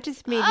mom. That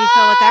just made me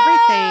feel with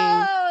everything.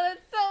 Oh,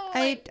 that's so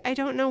I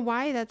don't know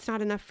why that's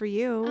not enough for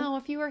you. Oh,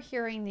 if you are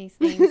hearing these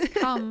things,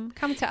 come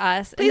to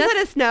us. Please let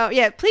us know.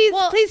 Yeah,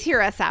 please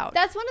hear us out.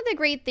 That's one of the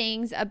great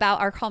things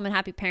about our Calm and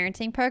Happy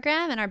Parenting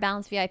program and our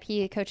Balance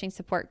VIP coaching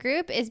support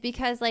group is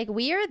because like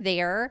we are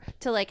there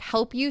to like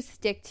help you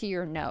stick to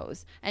your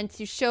nose and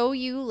to show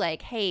you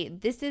like, hey,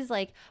 this is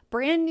like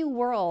brand new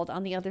world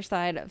on the other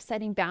side of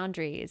setting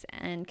boundaries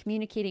and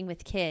communicating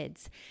with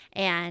kids,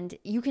 and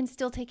you can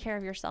still take care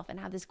of yourself and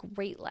have this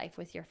great life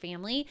with your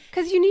family.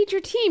 Because you need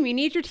your team. You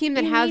need your team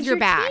that has your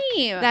back.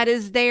 Team. That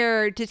is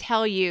there to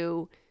tell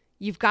you,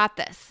 you've got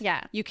this.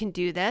 Yeah. You can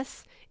do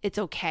this. It's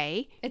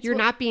okay. You're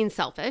not being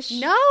selfish.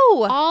 No.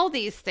 All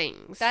these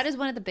things. That is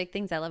one of the big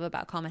things I love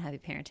about Calm and Happy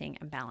Parenting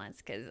and Balance,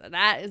 because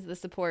that is the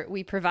support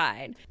we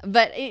provide.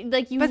 But you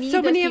need so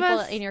those many of people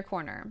us, in your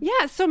corner.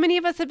 Yeah, so many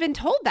of us have been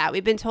told that.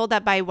 We've been told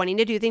that by wanting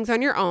to do things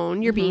on your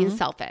own, you're being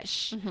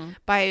selfish.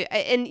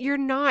 And you're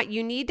not.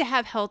 You need to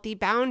have healthy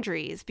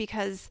boundaries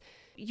because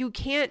you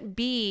can't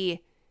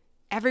be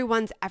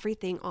everyone's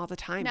everything all the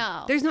time.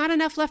 No. There's not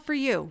enough left for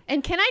you.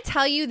 And can I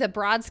tell you the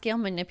broad scale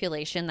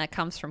manipulation that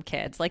comes from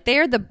kids? Like they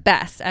are the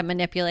best at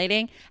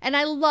manipulating. And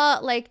I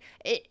love like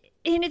it.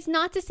 And it's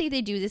not to say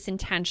they do this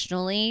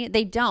intentionally.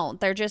 They don't.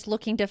 They're just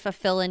looking to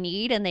fulfill a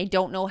need and they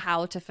don't know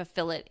how to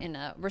fulfill it in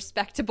a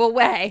respectable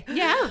way.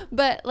 Yeah.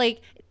 But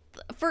like,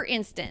 for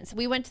instance,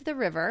 we went to the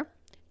river,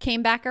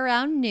 came back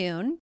around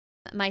noon.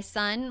 My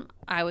son,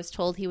 I was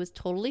told he was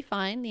totally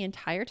fine the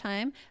entire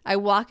time. I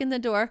walk in the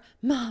door,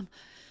 Mom,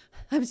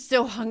 I'm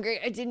so hungry.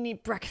 I didn't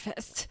eat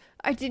breakfast.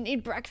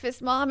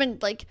 Mom.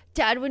 And like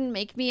Dad wouldn't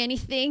make me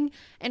anything.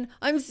 And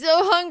I'm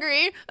so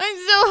hungry.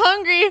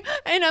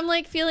 And I'm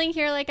like feeling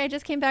here like I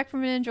just came back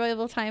from an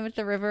enjoyable time at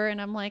the river.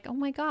 And I'm like, oh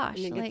my gosh.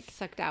 And you like get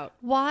sucked out.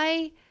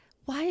 Why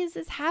is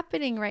this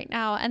happening right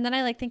now? And then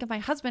I like think of my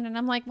husband and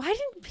I'm like, why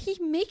didn't he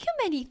make him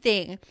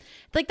anything?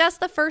 Like that's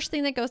the first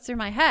thing that goes through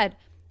my head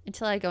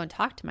until I go and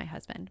talk to my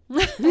husband.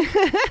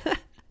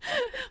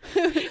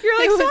 You're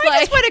like, so I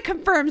just want to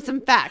confirm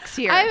some facts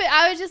here.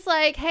 I was just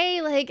like,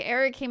 hey, like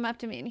Eric came up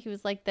to me and he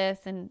was like this.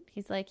 And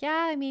he's like,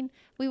 yeah, I mean,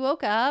 we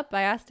woke up.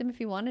 I asked him if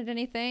he wanted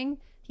anything.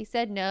 He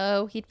said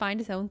no, he'd find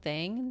his own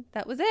thing. And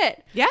that was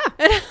it. Yeah.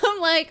 And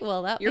I'm like,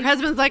 well, your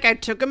husband's like, I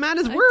took him at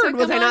his word.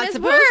 Was I not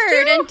supposed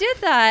to? And did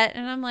that.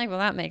 And I'm like, well,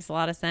 that makes a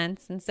lot of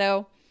sense. And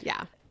so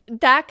yeah.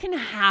 That can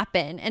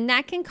happen, and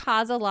that can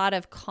cause a lot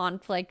of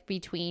conflict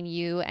between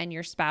you and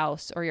your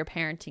spouse or your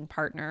parenting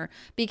partner,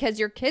 because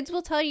your kids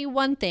will tell you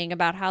one thing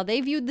about how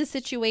they viewed the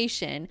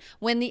situation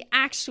when the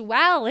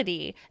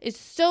actuality is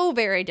so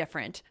very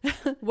different.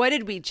 What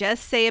did we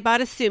just say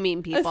about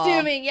assuming, people?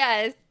 Assuming,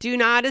 yes. Do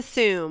not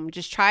assume.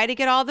 Just try to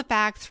get all the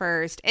facts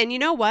first. And you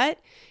know what?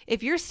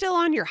 If you're still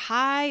on your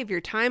high of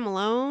your time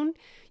alone,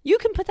 you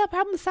can put that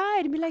problem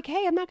aside and be like,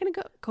 hey, I'm not going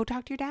to go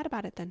talk to your dad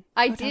about it then.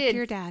 Go talk to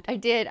your dad. I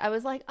did. I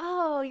was like,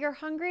 oh, you're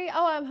hungry?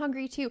 Oh, I'm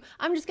hungry too.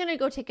 I'm just going to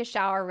go take a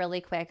shower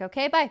really quick.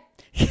 Okay, bye.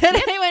 And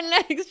I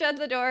went and shut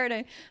the door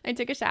and I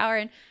took a shower,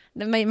 and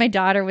my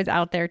daughter was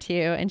out there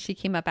too. And she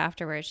came up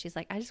afterwards. She's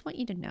like, I just want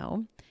you to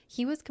know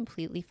he was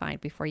completely fine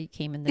before you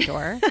came in the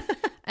door.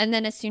 And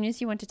then as soon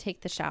as you went to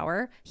take the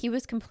shower, he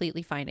was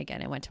completely fine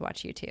again and went to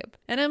watch YouTube.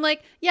 And I'm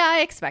like, yeah, I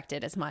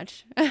expected as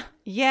much.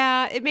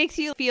 Yeah, it makes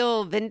you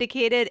feel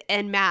vindicated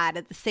and mad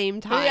at the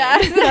same time. Yeah.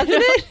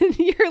 Doesn't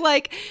it? You're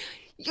like,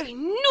 I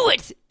knew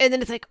it. And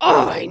then it's like,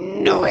 oh, I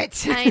knew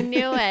it. I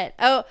knew it.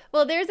 Oh,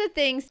 well, there's a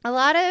thing. A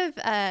lot of,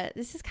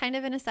 this is kind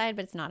of an aside,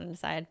 but it's not an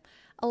aside.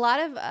 A lot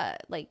of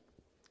like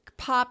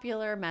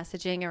popular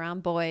messaging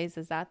around boys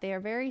is that they are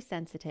very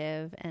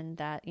sensitive and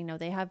that, you know,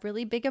 they have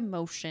really big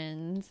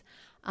emotions,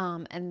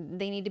 and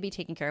they need to be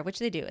taken care of, which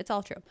they do. It's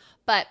all true.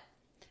 But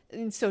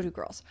so do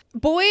girls.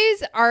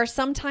 Boys are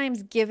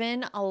sometimes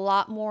given a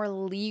lot more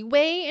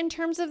leeway in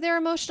terms of their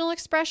emotional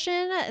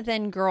expression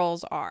than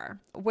girls are.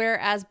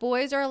 Whereas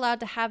boys are allowed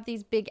to have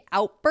these big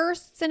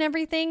outbursts and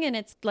everything, and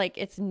it's like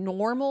it's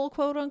normal,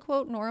 quote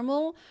unquote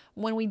normal,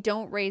 when we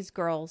don't raise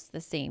girls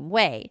the same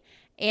way.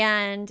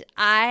 And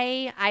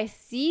I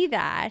see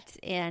that,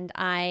 and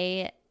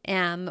I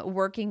am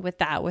working with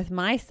that with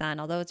my son,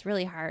 although it's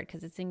really hard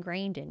because it's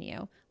ingrained in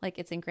you. Like,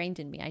 it's ingrained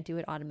in me. I do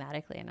it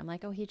automatically. And I'm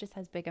like, oh, he just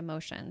has big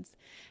emotions.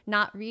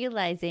 Not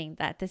realizing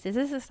that this is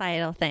a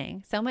societal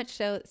thing. So much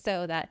so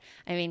that,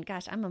 I mean,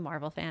 gosh, I'm a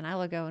Marvel fan. I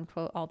will go and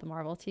quote all the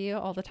Marvel to you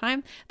all the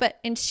time. But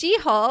in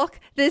She-Hulk,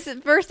 this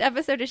first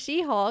episode of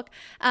She-Hulk,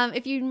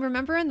 if you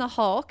remember in the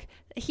Hulk,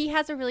 he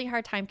has a really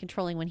hard time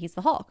controlling when he's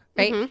the Hulk,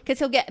 right? Because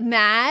he'll get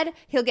mad,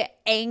 he'll get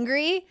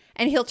angry,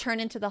 and he'll turn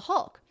into the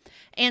Hulk.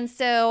 And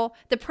so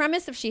the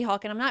premise of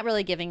She-Hulk, and I'm not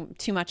really giving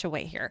too much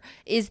away here,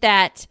 is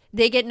that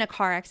they get in a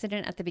car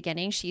accident at the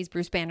beginning. She's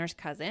Bruce Banner's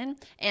cousin,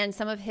 and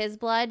some of his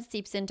blood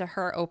seeps into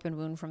her open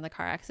wound from the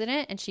car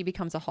accident, and she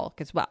becomes a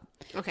Hulk as well.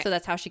 Okay. So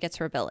that's how she gets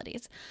her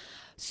abilities.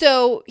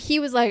 So he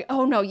was like,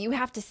 oh no, you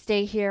have to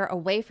stay here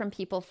away from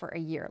people for a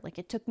year. Like,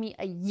 it took me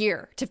a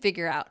year to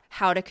figure out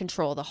how to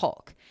control the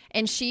Hulk.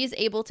 And she's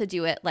able to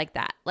do it like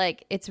that.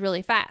 Like, it's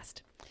really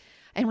fast.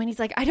 And when he's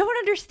like, I don't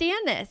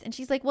understand this. And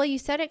she's like, well, you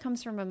said it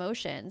comes from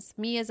emotions.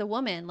 Me as a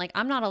woman, like,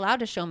 I'm not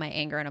allowed to show my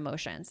anger and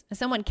emotions. If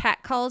someone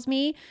catcalls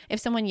me, if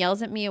someone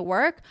yells at me at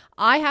work,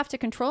 I have to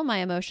control my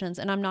emotions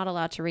and I'm not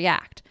allowed to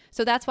react.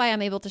 So that's why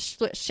I'm able to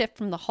shift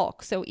from the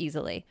Hulk so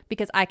easily,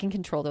 because I can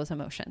control those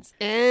emotions.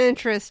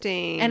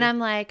 Interesting. And I'm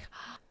like,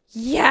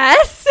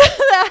 yes,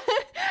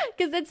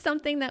 because it's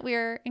something that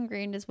we're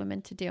ingrained as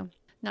women to do,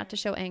 not to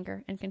show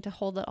anger and to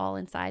hold it all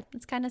inside.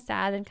 It's kind of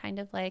sad and kind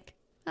of like,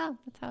 oh,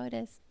 that's how it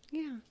is.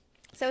 Yeah.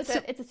 So it's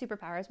a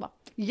superpower as well.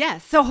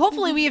 Yes. So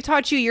hopefully we have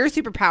taught you your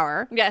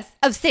superpower. Yes.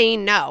 Of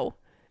saying no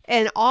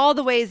and all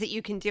the ways that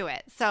you can do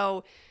it.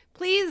 So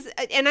please,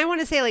 and I want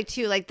to say, like,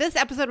 too, like, this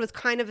episode was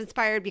kind of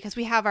inspired because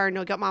we have our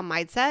No Guilt Mom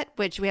mindset,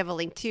 which we have a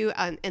link to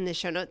in the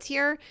show notes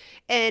here.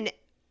 And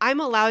I'm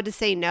allowed to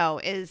say no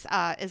is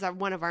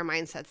one of our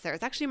mindsets there.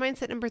 It's actually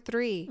mindset number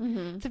 3.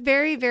 Mm-hmm. It's a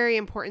very, very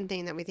important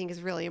thing that we think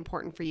is really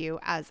important for you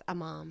as a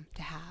mom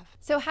to have.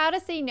 So how to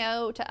say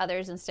no to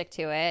others and stick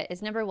to it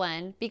is, number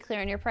 1, be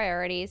clear on your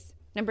priorities.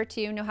 Number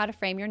 2, know how to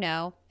frame your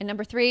no. And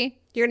number 3,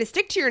 you're going to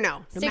stick to your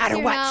no matter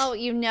what. No.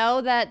 You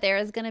know that there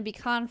is going to be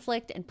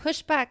conflict and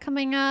pushback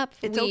coming up.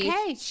 It's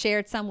okay.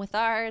 Shared some with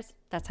ours.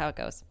 That's how it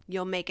goes.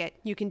 You'll make it.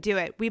 You can do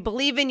it. We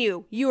believe in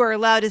you. You are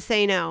allowed to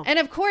say no. And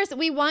of course,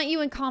 we want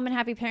you in Calm and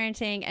Happy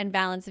Parenting and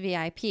Balance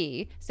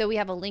VIP. So we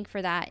have a link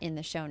for that in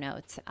the show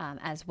notes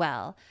as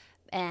well.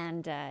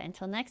 And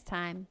until next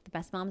time, the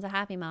best mom's a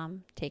happy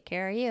mom. Take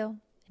care of you.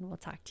 And we'll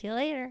talk to you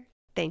later.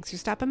 Thanks for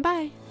stopping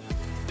by.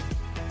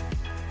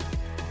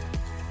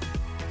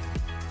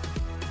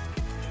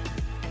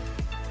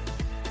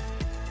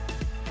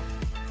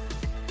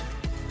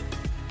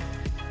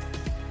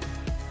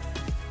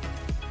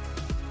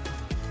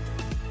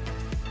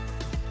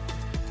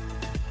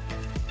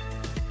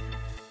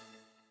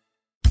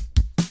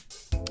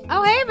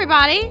 Oh, hey,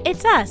 everybody.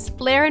 It's us,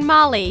 Blair and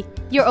Molly,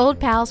 your old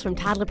pals from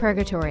Toddler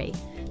Purgatory.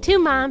 2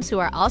 moms who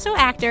are also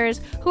actors,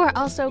 who are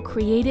also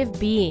creative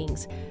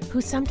beings,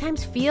 who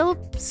sometimes feel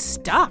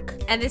stuck.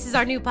 And this is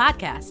our new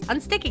podcast,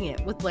 Unsticking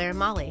It with Blair and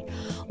Molly.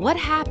 What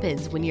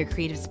happens when your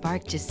creative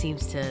spark just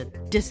seems to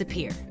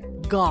disappear?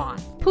 Gone.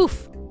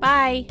 Poof.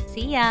 Bye.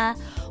 See ya.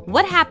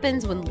 What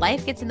happens when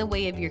life gets in the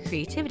way of your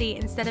creativity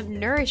instead of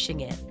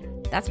nourishing it?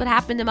 That's what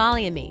happened to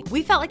Molly and me.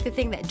 We felt like the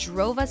thing that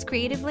drove us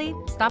creatively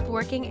stopped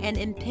working, and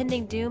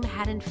impending doom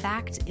had in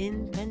fact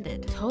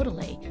impended.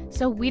 Totally.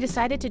 So we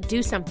decided to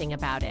do something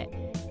about it.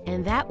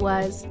 And that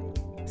was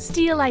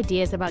steal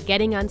ideas about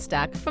getting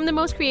unstuck from the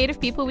most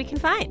creative people we can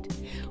find.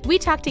 We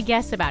talked to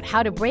guests about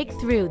how to break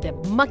through the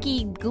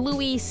mucky,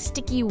 gluey,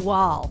 sticky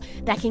wall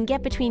that can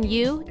get between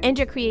you and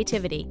your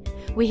creativity.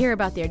 We hear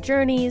about their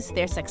journeys,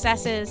 their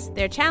successes,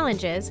 their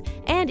challenges,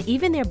 and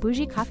even their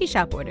bougie coffee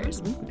shop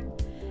orders.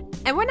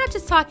 And we're not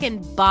just talking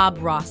Bob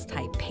Ross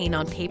type paint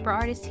on paper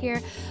artists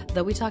here,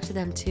 though we talk to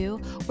them too.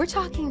 We're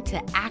talking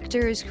to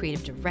actors,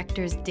 creative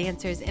directors,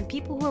 dancers, and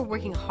people who are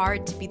working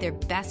hard to be their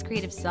best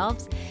creative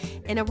selves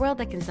in a world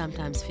that can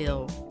sometimes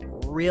feel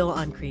real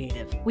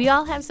uncreative. We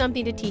all have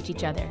something to teach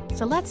each other,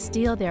 so let's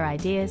steal their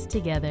ideas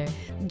together.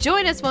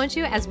 Join us, won't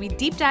you, as we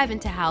deep dive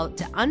into how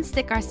to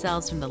unstick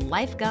ourselves from the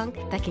life gunk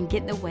that can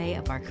get in the way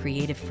of our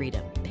creative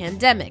freedom.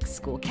 Pandemics,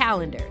 school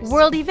calendars,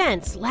 world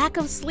events, lack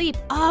of sleep.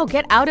 Oh,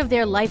 get out of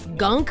their life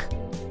gunk.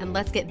 And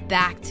let's get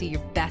back to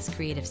your best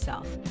creative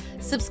self.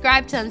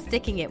 Subscribe to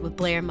Unsticking It with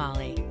Blair and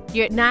Molly.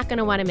 You're not going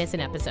to want to miss an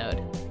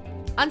episode.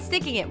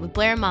 Unsticking It with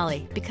Blair and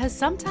Molly, because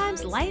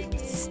sometimes life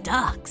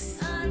sucks.